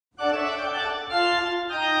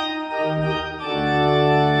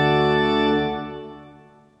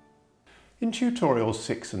In tutorials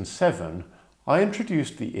 6 and 7, I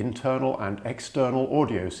introduced the internal and external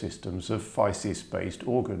audio systems of Physis-based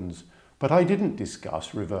organs, but I didn't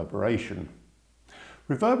discuss reverberation.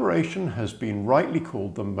 Reverberation has been rightly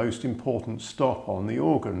called the most important stop on the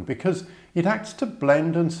organ because it acts to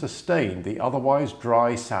blend and sustain the otherwise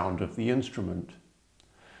dry sound of the instrument.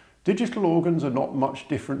 Digital organs are not much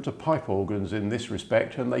different to pipe organs in this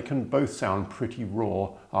respect, and they can both sound pretty raw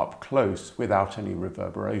up close without any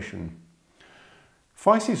reverberation.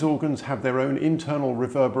 Physis organs have their own internal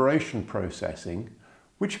reverberation processing,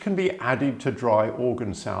 which can be added to dry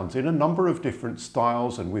organ sounds in a number of different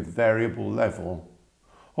styles and with variable level.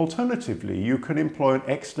 Alternatively, you can employ an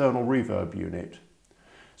external reverb unit.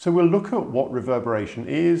 So we'll look at what reverberation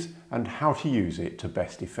is and how to use it to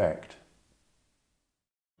best effect.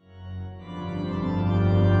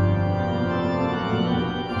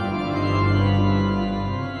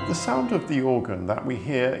 The sound of the organ that we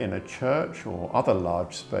hear in a church or other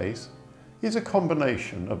large space is a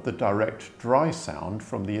combination of the direct dry sound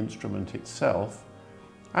from the instrument itself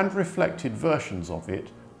and reflected versions of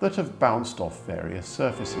it that have bounced off various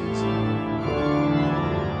surfaces.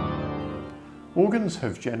 Organs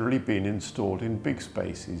have generally been installed in big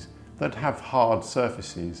spaces that have hard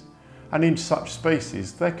surfaces, and in such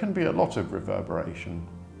spaces there can be a lot of reverberation.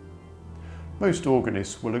 Most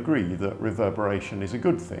organists will agree that reverberation is a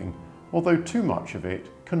good thing, although too much of it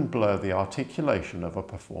can blur the articulation of a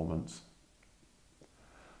performance.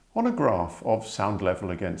 On a graph of sound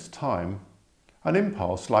level against time, an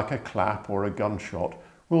impulse like a clap or a gunshot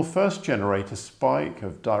will first generate a spike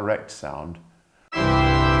of direct sound,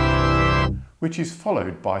 which is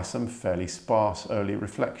followed by some fairly sparse early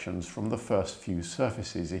reflections from the first few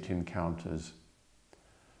surfaces it encounters.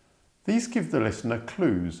 These give the listener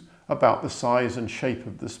clues about the size and shape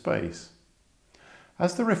of the space.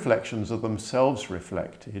 As the reflections are themselves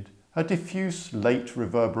reflected, a diffuse late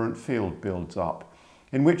reverberant field builds up,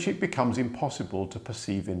 in which it becomes impossible to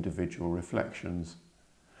perceive individual reflections.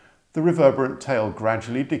 The reverberant tail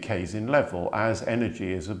gradually decays in level as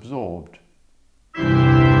energy is absorbed.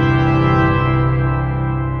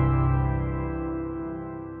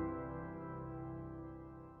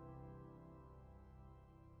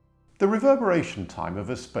 The reverberation time of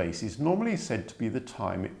a space is normally said to be the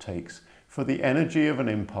time it takes for the energy of an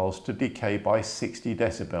impulse to decay by 60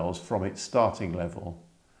 decibels from its starting level.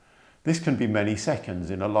 This can be many seconds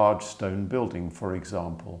in a large stone building, for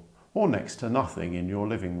example, or next to nothing in your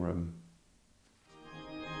living room.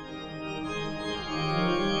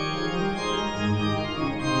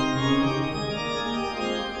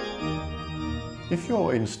 If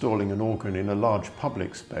you're installing an organ in a large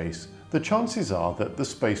public space, the chances are that the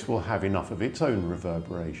space will have enough of its own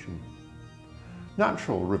reverberation.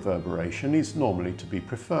 Natural reverberation is normally to be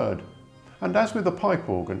preferred, and as with a pipe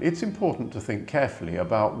organ, it's important to think carefully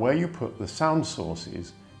about where you put the sound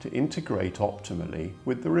sources to integrate optimally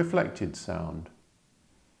with the reflected sound.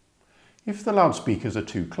 If the loudspeakers are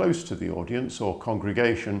too close to the audience or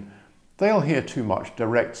congregation, they'll hear too much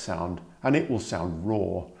direct sound and it will sound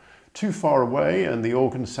raw. Too far away and the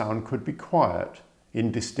organ sound could be quiet,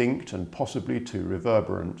 indistinct and possibly too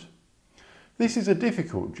reverberant. This is a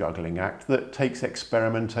difficult juggling act that takes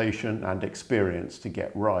experimentation and experience to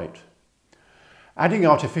get right. Adding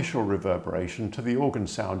artificial reverberation to the organ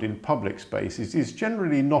sound in public spaces is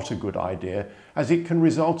generally not a good idea, as it can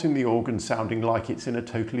result in the organ sounding like it's in a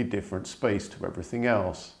totally different space to everything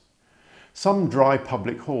else. Some dry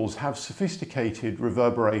public halls have sophisticated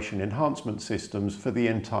reverberation enhancement systems for the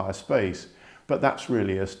entire space, but that's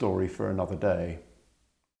really a story for another day.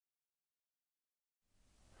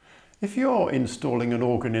 If you're installing an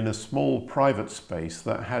organ in a small private space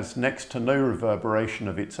that has next to no reverberation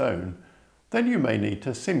of its own, then you may need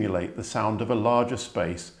to simulate the sound of a larger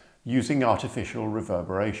space using artificial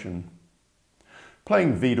reverberation.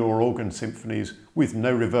 Playing Vidor organ symphonies with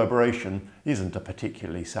no reverberation isn't a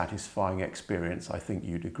particularly satisfying experience, I think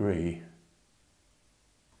you'd agree.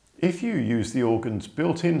 If you use the organ's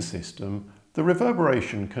built-in system, the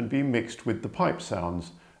reverberation can be mixed with the pipe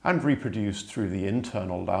sounds and reproduced through the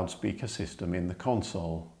internal loudspeaker system in the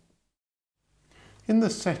console. In the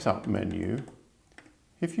Setup menu,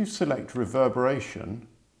 if you select Reverberation,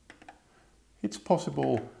 it's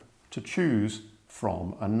possible to choose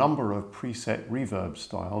from a number of preset reverb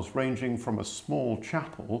styles ranging from a small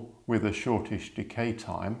chapel with a shortish decay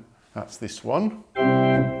time, that's this one,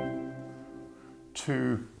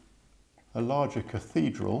 to a larger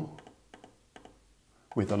cathedral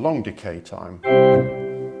with a long decay time.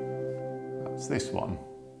 That's this one.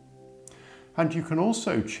 And you can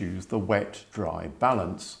also choose the wet-dry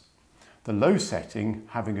balance, the low setting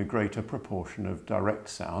having a greater proportion of direct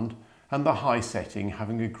sound and the high setting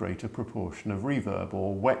having a greater proportion of reverb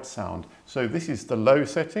or wet sound. So this is the low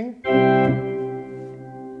setting.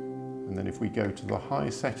 And then if we go to the high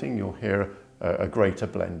setting, you'll hear a greater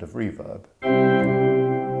blend of reverb.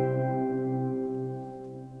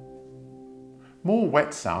 More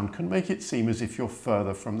wet sound can make it seem as if you're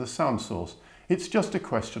further from the sound source. It's just a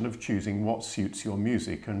question of choosing what suits your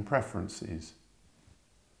music and preferences.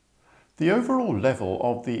 The overall level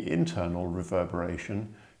of the internal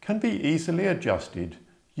reverberation can be easily adjusted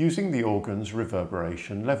using the organ's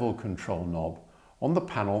reverberation level control knob on the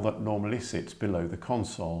panel that normally sits below the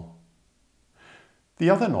console. The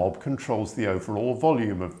other knob controls the overall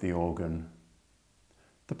volume of the organ.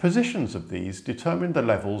 The positions of these determine the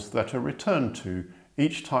levels that are returned to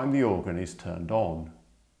each time the organ is turned on.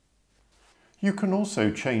 You can also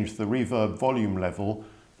change the reverb volume level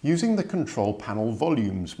using the control panel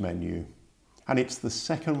volumes menu, and it's the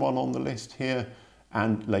second one on the list here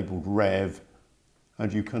and labelled Rev,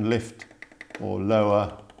 and you can lift or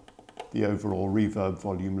lower the overall reverb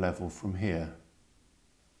volume level from here.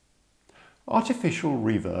 Artificial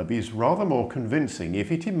reverb is rather more convincing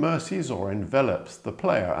if it immerses or envelops the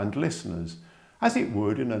player and listeners, as it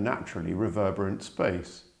would in a naturally reverberant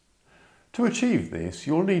space. To achieve this,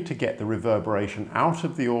 you'll need to get the reverberation out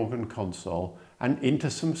of the organ console and into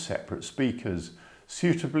some separate speakers,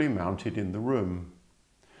 suitably mounted in the room.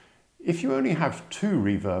 If you only have 2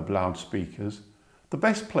 reverb loudspeakers, the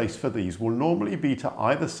best place for these will normally be to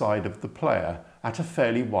either side of the player at a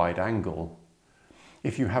fairly wide angle.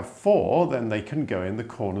 If you have 4, then they can go in the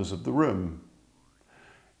corners of the room.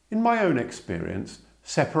 In my own experience,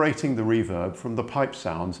 separating the reverb from the pipe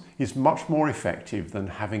sounds is much more effective than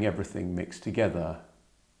having everything mixed together.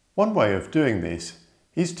 One way of doing this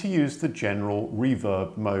is to use the general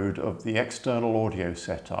reverb mode of the external audio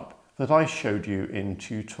setup that I showed you in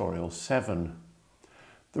tutorial 7.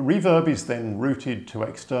 The reverb is then routed to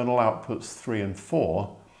external outputs 3 and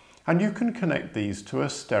 4, and you can connect these to a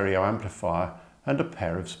stereo amplifier and a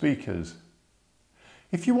pair of speakers.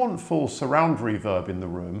 If you want full surround reverb in the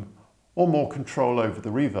room, or more control over the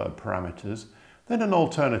reverb parameters, then an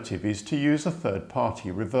alternative is to use a third-party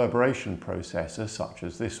reverberation processor such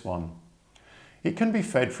as this one. It can be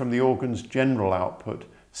fed from the organ's general output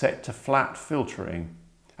set to flat filtering,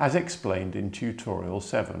 as explained in tutorial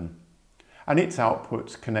 7, and its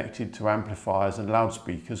outputs connected to amplifiers and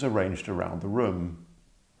loudspeakers arranged around the room.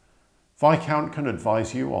 Viscount can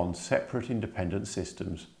advise you on separate independent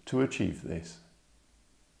systems to achieve this.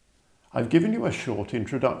 I've given you a short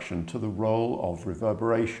introduction to the role of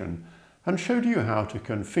reverberation and showed you how to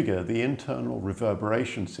configure the internal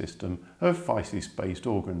reverberation system of Physis-based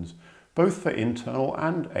organs, both for internal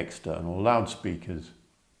and external loudspeakers.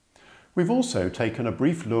 We've also taken a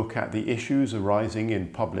brief look at the issues arising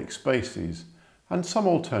in public spaces and some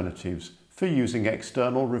alternatives for using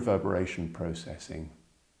external reverberation processing.